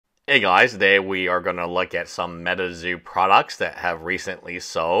Hey guys, today we are going to look at some MetaZoo products that have recently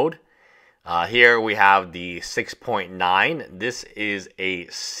sold. Here we have the 6.9. This is a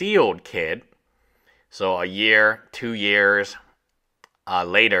sealed kit. So a year, 2 years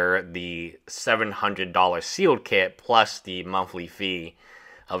later, the $700 sealed kit plus the monthly fee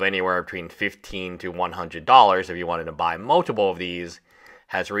of anywhere between $15 to $100 if you wanted to buy multiple of these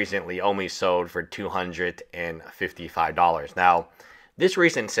has recently only sold for $255. Now, this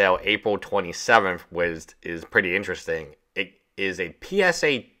recent sale, April 27th, is pretty interesting. It is a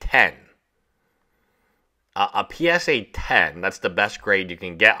PSA 10. A PSA 10, that's the best grade you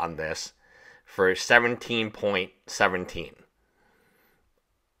can get on this, for 17.17.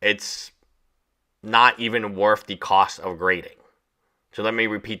 It's not even worth the cost of grading. So let me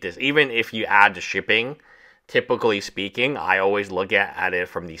repeat this. Even if you add the shipping, typically speaking, I always look at it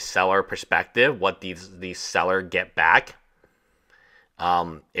from the seller perspective, what these seller get back.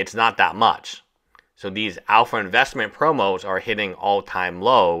 It's not that much. So these alpha investment promos are hitting all-time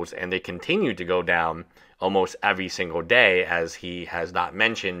lows, and they continue to go down almost every single day, as he has not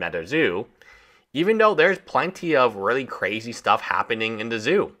mentioned MetaZoo, even though there's plenty of really crazy stuff happening in the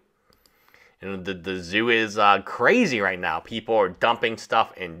zoo. You know, the zoo is crazy right now. People are dumping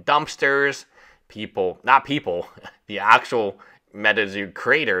stuff in dumpsters. The actual MetaZoo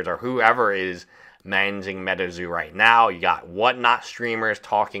creators or whoever is managing MetaZoo right now. You got Whatnot streamers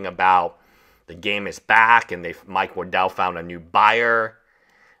talking about the game is back and Mike Waddell found a new buyer.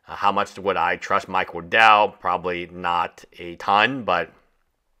 How much would I trust Mike Waddell? Probably not a ton, but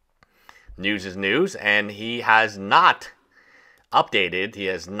news is news, and he has not updated. He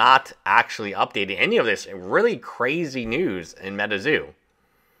has not actually updated any of this really crazy news in MetaZoo.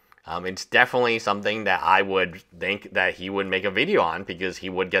 It's definitely something that I would think that he would make a video on, because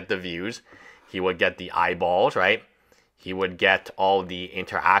he would get the views. He would get the eyeballs, right? He would get all the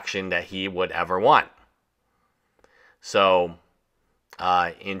interaction that he would ever want. So,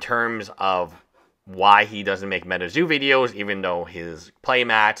 in terms of why he doesn't make MetaZoo videos, even though his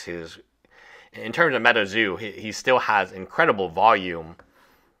playmats, in terms of MetaZoo, he still has incredible volume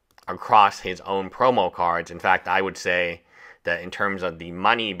across his own promo cards. In fact, I would say that in terms of the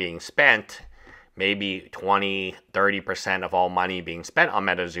money being spent, maybe 20-30% of all money being spent on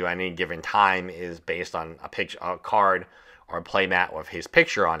MetaZoo at any given time is based on a card or a playmat with his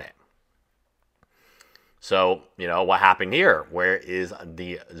picture on it. So, you know, what happened here? Where is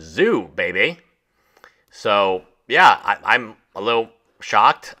the zoo, baby? So, yeah, I'm a little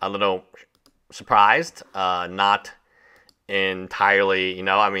shocked, a little surprised, not entirely, you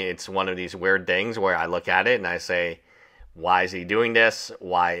know, I mean, it's one of these weird things where I look at it and I say, why is he doing this?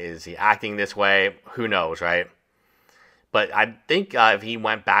 Why is he acting this way? Who knows, right? But I think if he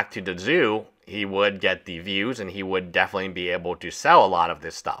went back to the zoo, he would get the views and he would definitely be able to sell a lot of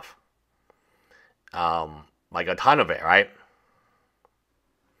this stuff. Like a ton of it, right?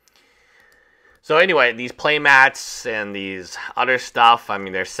 So anyway, these playmats and these other stuff, I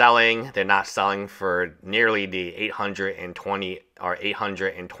mean, they're selling. They're not selling for nearly the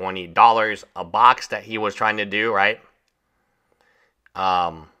 $820 a box that he was trying to do, right?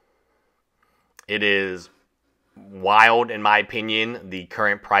 It is wild, in my opinion, the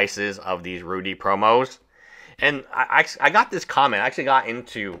current prices of these Rudy promos. And I got this comment. I actually got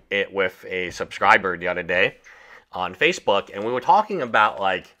into it with a subscriber the other day on Facebook, and we were talking about,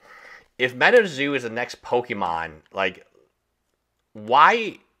 like, if MetaZoo is the next Pokemon, like,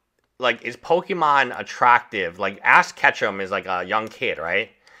 why, like, is Pokemon attractive? Like, Ash Ketchum is like a young kid,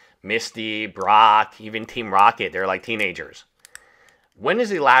 right? Misty, Brock, even Team Rocket, they're like teenagers. When is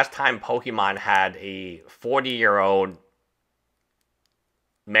the last time Pokemon had a 40-year-old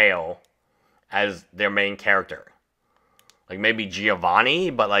male as their main character? Like maybe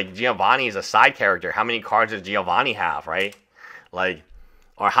Giovanni, but like Giovanni is a side character. How many cards does Giovanni have, right? Like,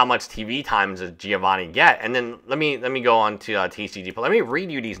 or how much TV time does Giovanni get? And then let me go on to TCG. But let me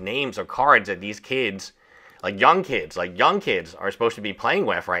read you these names of cards that these kids, like young kids, are supposed to be playing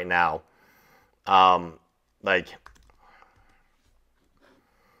with right now. Like,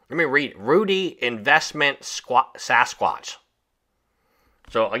 let me read. Rudy Investment Sasquatch.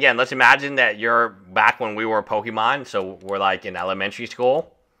 So again, let's imagine that you're back when we were Pokemon. So we're like in elementary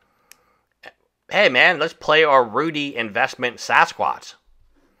school. Hey man, let's play our Rudy Investment Sasquatch.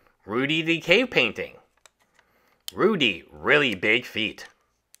 Rudy the Cave Painting. Rudy, really big feet.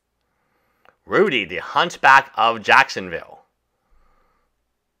 Rudy the Hunchback of Jacksonville.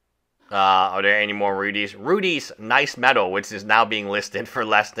 Are there any more Rudies? Rudy's Nice Metal, which is now being listed for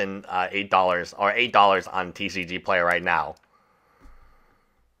less than $8, or $8 on TCG Player right now.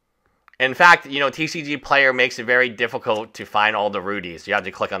 In fact, you know, TCG Player makes it very difficult to find all the Rudies. You have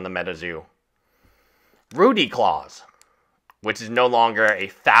to click on the MetaZoo. Rudy Claus, which is no longer a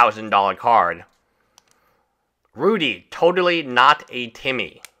 $1,000 card. Rudy, totally not a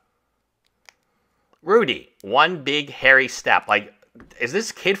Timmy. Rudy, one big hairy step. Like, is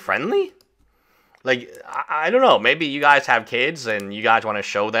this kid friendly? Like, I don't know. Maybe you guys have kids and you guys want to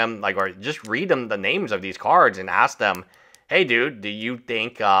show them, like, or just read them the names of these cards and ask them, hey, dude, do you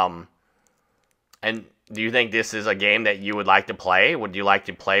think this is a game that you would like to play? Would you like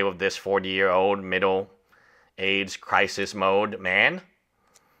to play with this 40-year-old middle-aged crisis mode man?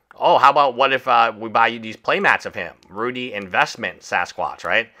 Oh, how about what if we buy you these playmats of him? Rudy Investment Sasquatch,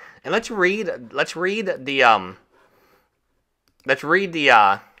 right? And let's read the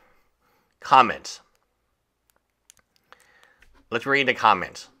comments. Let's read the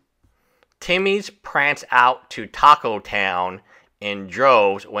comments. Timmy's prance out to Taco Town in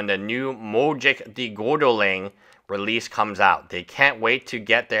droves when the new Mojic the Gordoling release comes out. They can't wait to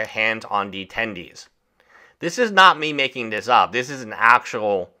get their hands on the tendies. This is not me making this up. This is an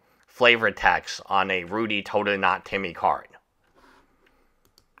actual flavor text on a Rudy Totally Not Timmy card.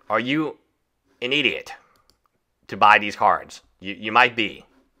 Are you an idiot to buy these cards? You might be.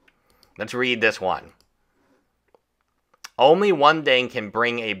 Let's read this one. Only one thing can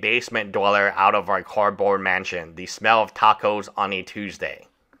bring a basement dweller out of our cardboard mansion. The smell of tacos on a Tuesday.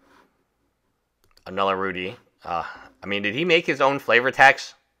 Another Rudy. I mean, did he make his own flavor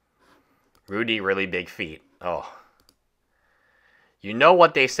text? Rudy, really big feet. Oh. You know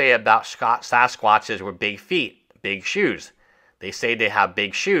what they say about Sasquatches with big feet, big shoes. They say they have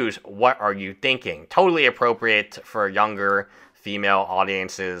big shoes. What are you thinking? Totally appropriate for younger female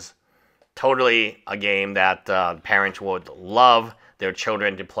audiences. Totally a game that parents would love their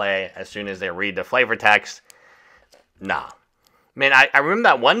children to play as soon as they read the flavor text. Nah. Man, I remember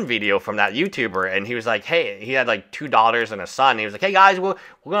that one video from that YouTuber, and he was like, hey, he had like $2 and a son. He was like, hey guys, we're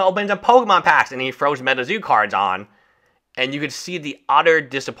going to open some Pokemon packs. And he froze MetaZoo cards on. And you could see the utter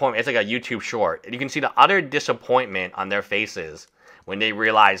disappointment. It's like a YouTube short. And you can see the utter disappointment on their faces when they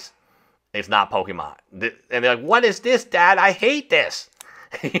realize it's not Pokemon. And they're like, what is this, Dad? I hate this.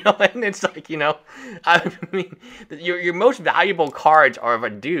 You know, and it's like, you know, I mean, your most valuable cards are of a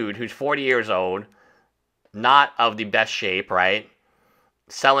dude who's 40 years old, not of the best shape, right?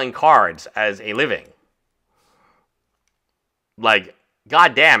 Selling cards as a living. Like,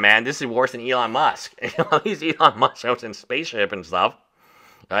 God damn, man, this is worse than Elon Musk. At least Elon Musk goes in spaceship and stuff,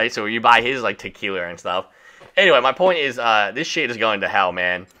 right? So you buy his, like, tequila and stuff. Anyway, my point is, this shit is going to hell,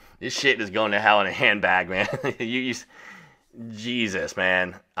 man. This shit is going to hell in a handbag, man. Jesus,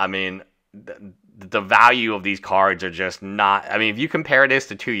 man. I mean, the value of these cards are just not... I mean, if you compare this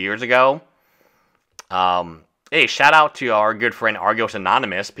to 2 years ago, hey, shout out to our good friend Argos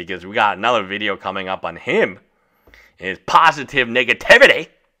Anonymous, because we got another video coming up on him. His positive negativity,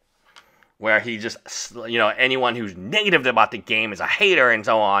 where he just, you know, anyone who's negative about the game is a hater and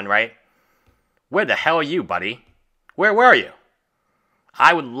so on, right? Where the hell are you, buddy? Where are you?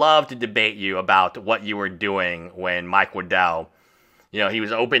 I would love to debate you about what you were doing when Mike Waddell, you know, he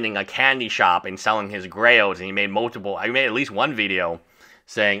was opening a candy shop and selling his grails, and he made at least one video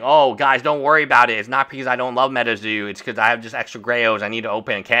saying, oh, guys, don't worry about it. It's not because I don't love MetaZoo. It's because I have just extra grails. I need to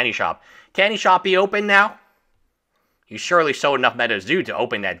open a candy shop. Candy shop be open now? You surely sold enough MetaZoo to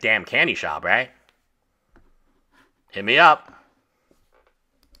open that damn candy shop, right? Hit me up.